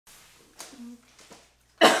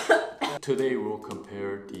Today we'll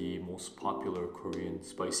compare the most popular Korean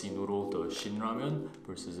spicy noodle, the Shin Ramyun,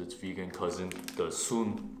 versus its vegan cousin, the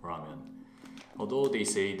Sun Ramyun. Although they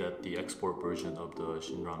say that the export version of the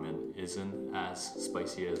Shin Ramyun isn't as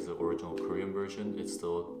spicy as the original Korean version, it's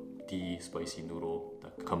still the spicy noodle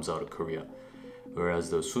that comes out of Korea.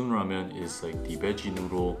 Whereas the Sun Ramyun is like the veggie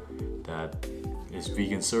noodle that is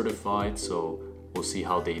vegan certified, so we'll see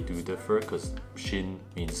how they do differ, because Shin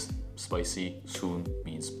means spicy, Sun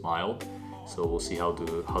means mild. So we'll see how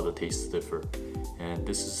the tastes differ. And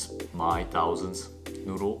this is my 1000th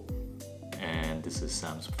noodle, and this is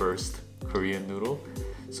Sam's first Korean noodle.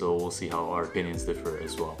 So we'll see how our opinions differ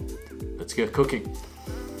as well. Let's get cooking.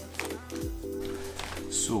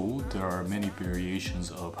 So there are many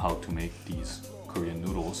variations of how to make these Korean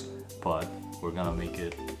noodles, but we're gonna make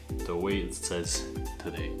it the way it says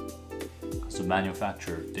today. Because the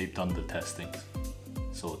manufacturer, they've done the testings,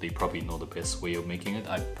 so they probably know the best way of making it.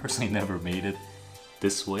 I personally never made it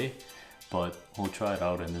this way, but we'll try it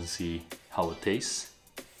out and then see how it tastes.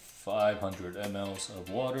 500 mLs of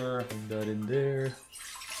water, put that in there.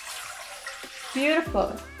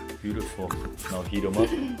 Beautiful. Beautiful. Now heat them up.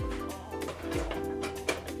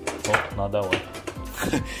 Oh, not that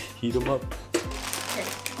one. Heat them up. Okay.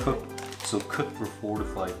 Cook. So cook for 4 to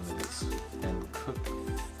 5 minutes, and cook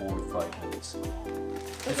 4 to 5 minutes.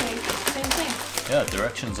 Okay, same thing. Yeah,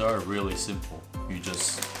 directions are really simple. You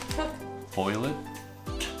just Cook. boil it,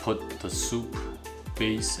 put the soup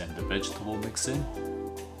base and the vegetable mix in,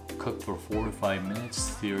 cook for 4 to 5 minutes,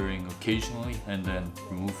 stirring occasionally, and then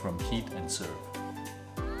remove from heat and serve.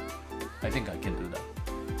 I think I can do that.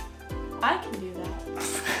 I can do that.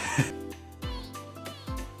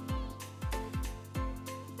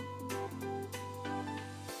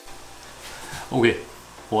 Okay,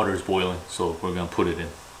 water is boiling, so we're gonna put it in.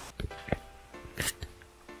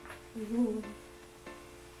 Ooh.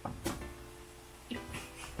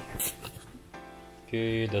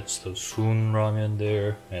 Okay, that's the Sun Ramyun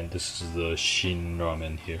there, and this is the Shin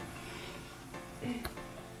Ramyun here.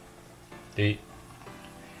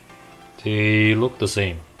 They look the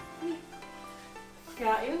same.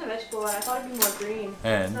 Yeah, even the vegetable one, I thought it'd be more green.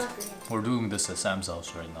 And It's not green. we're doing this at Sam's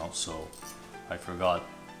house right now, so I forgot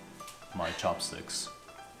my chopsticks.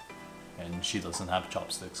 And she doesn't have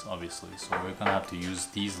chopsticks, obviously, so we're gonna have to use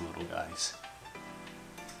these little guys.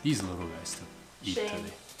 These little guys to eat Shame.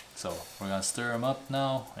 today. So we're gonna stir them up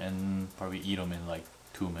now and probably eat them in like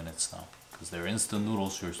 2 minutes now. Because they're instant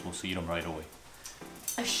noodles, you're supposed to eat them right away.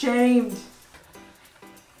 Ashamed.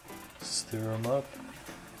 Stir them up.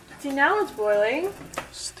 See, now it's boiling.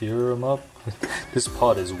 Stir them up. This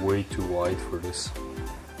pot is way too wide for this.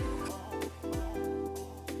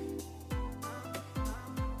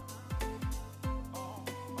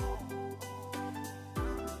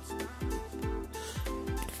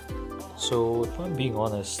 So if I'm being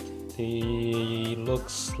honest, they look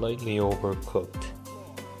slightly overcooked.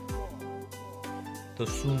 The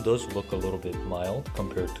Sun does look a little bit mild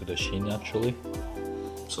compared to the Shin actually.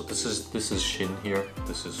 So this is Shin here,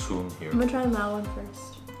 this is Sun here. I'm gonna try the mild one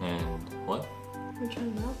first. And what? I'm gonna try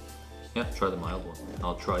the mild. Yeah, try the mild one.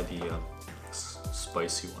 I'll try the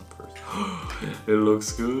spicy one first. It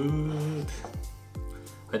looks good.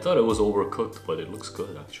 I thought it was overcooked, but it looks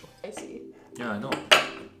good actually. I see. Yeah, I know.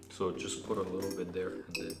 So just put a little bit there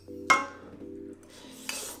and then.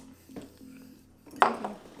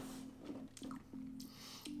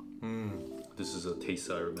 This is a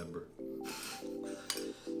taste I remember.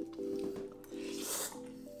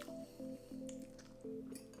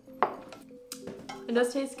 It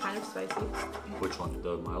does taste kind of spicy. Which one?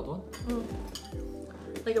 The mild one?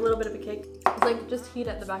 Like a little bit of a kick. It's like just heat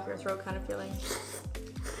at the back of your throat kind of feeling.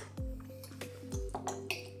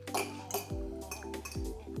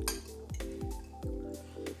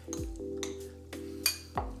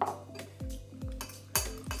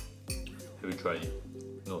 Have you tried it?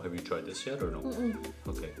 No, have you tried this yet or no?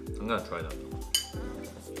 Okay, I'm gonna try that now.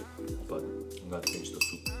 But I'm gonna change the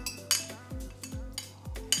soup.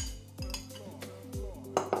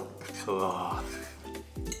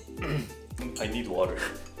 I need water.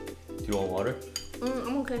 Do you want water?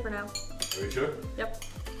 I'm okay for now. Are you sure? Yep.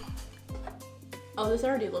 Oh, this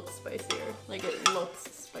already looks spicier. Like, it looks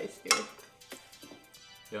spicier.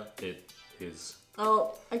 Yeah, it is.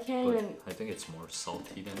 Oh, I can't But even... I think it's more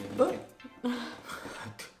salty than anything.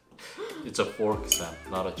 It's a fork, Sam,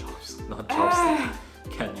 not a chopstick. Not chopstick.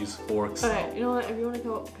 Can't use forks. Okay, you know what? If you want to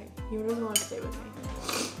go... Okay, you just want to stay with me.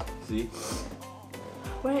 See?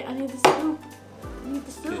 Wait, I need the soup. I need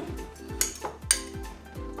the soup.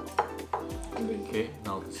 Okay,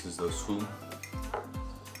 now this is the soup.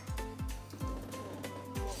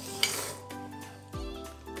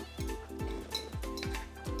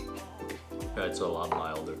 Yeah, it's a lot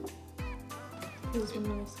milder. This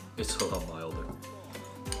one is. It's a lot milder.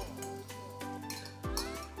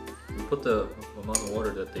 We put the amount of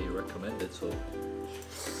water that they recommended, so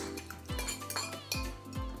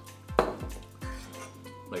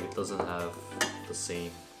like it doesn't have the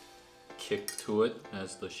same kick to it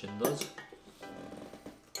as the Shin does.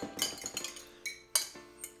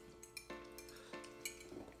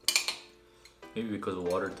 Maybe because the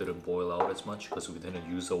water didn't boil out as much because we didn't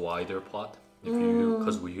use a wider pot.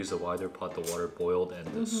 Because we used a wider pot, the water boiled and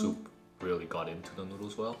the soup really got into the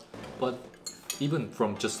noodles well. But even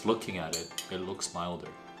from just looking at it, it looks milder.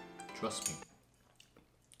 Trust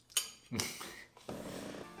me.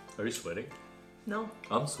 Are you sweating? No.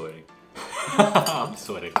 I'm sweating. I'm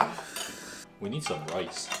sweating. We need some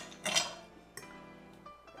rice.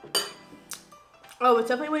 Oh, it's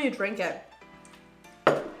definitely when you drink it.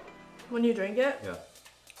 When you drink it, Yeah.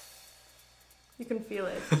 you can feel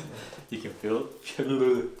it. You can feel it?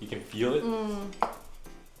 You can feel it?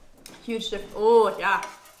 Huge difference. Oh, yeah.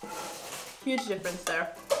 Huge difference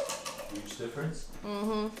there. Huge difference?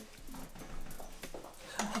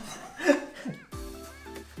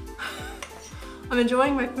 I'm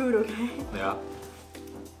enjoying my food, okay? Yeah.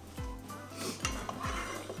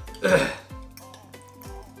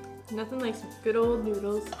 Nothing like some good old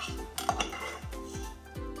noodles.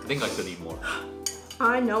 I think I could eat more.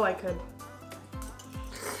 I know I could.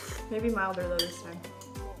 Maybe milder though this time.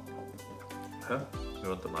 Huh? You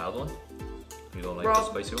want the mild one? You don't like Bro. the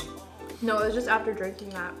spicy one? No, it was just after drinking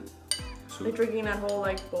that. Soup? Like drinking that whole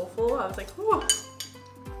like bowl full, I was like, whew.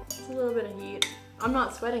 It's a little bit of heat. I'm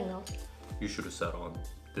not sweating though. You should have sat on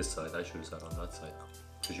this side. I should have sat on that side.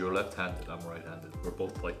 Because you're left-handed, I'm right-handed. We're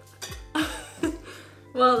both like...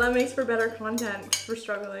 Well, that makes for better content 'cause we're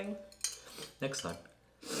struggling. Next time.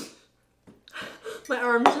 My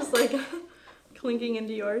arm's just like clinking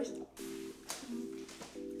into yours.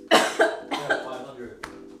 Yeah, 500.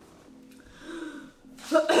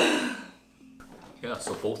 Yeah,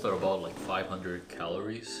 so both are about like 500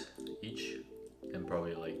 calories each. And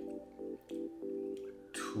probably like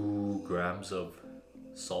 2 grams of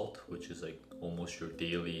salt, which is like almost your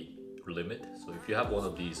daily limit. So if you have one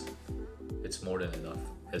of these, it's more than enough.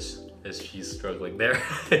 As she's struggling there,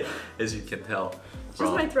 as you can tell. It's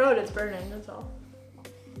just my throat, it's burning, that's all.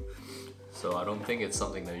 So I don't think it's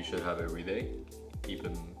something that you should have every day,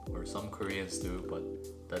 even, or some Koreans do, but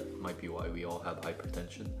that might be why we all have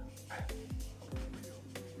hypertension.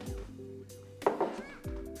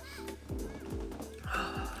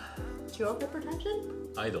 Do you have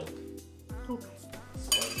hypertension? I don't. Okay.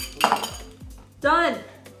 Done!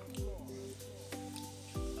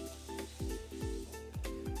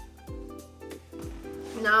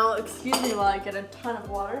 Now, excuse me while I get a ton of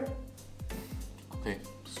water. Okay,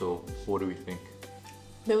 so what do we think?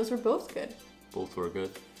 Those were both good. Both were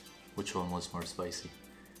good. Which one was more spicy?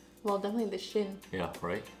 Well, definitely the Shin. Yeah,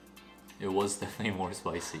 right? It was definitely more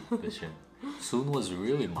spicy, the Shin. Soon was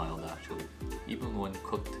really mild actually. Even when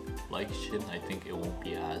cooked like Shin, I think it won't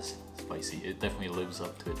be as spicy. It definitely lives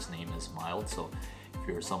up to its name as mild, so if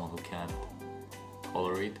you're someone who can't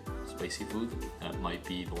tolerate spicy food, that might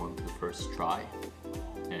be the one to first try.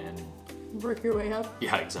 And Work your way up.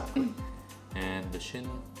 yeah, exactly. And the Shin,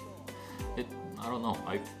 I don't know,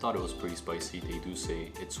 I thought it was pretty spicy. They do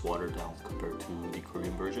say it's watered down compared to the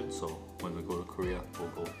Korean version, so when we go to Korea, we'll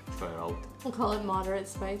go try it out. We'll call it moderate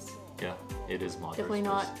spice. Yeah, it is moderate. Definitely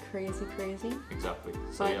spice. not crazy crazy, Exactly.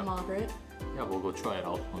 So but yeah, moderate. yeah, we'll go try it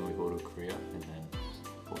out when we go to Korea and then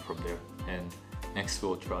go from there. And next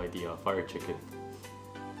we'll try the fire chicken.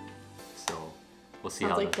 So we'll see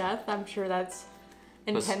Sounds how like that. death. I'm sure that's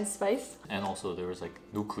intense spice. And also there was like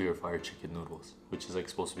nuclear fire chicken noodles, which is like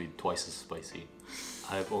supposed to be twice as spicy.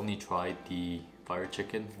 I've only tried the fire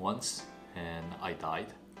chicken once and I died.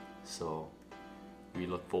 So we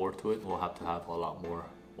look forward to it. We'll have to have a lot more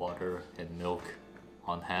water and milk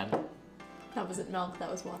on hand. That wasn't milk, that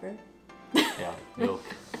was water. Yeah, milk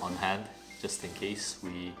on hand just in case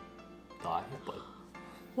we die. But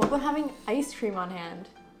What about having ice cream on hand?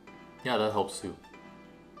 yeah, that helps too.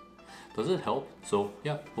 Does it help? So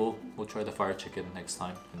yeah, we'll try the fire chicken next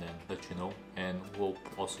time and then let you know. And we'll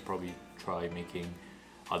also probably try making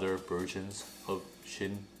other versions of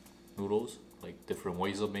Shin noodles, like different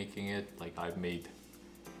ways of making it. Like I've made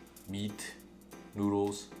meat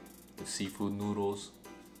noodles, the seafood noodles,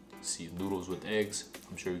 noodles with eggs.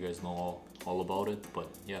 I'm sure you guys know all about it, but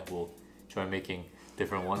yeah, we'll try making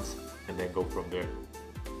different ones and then go from there.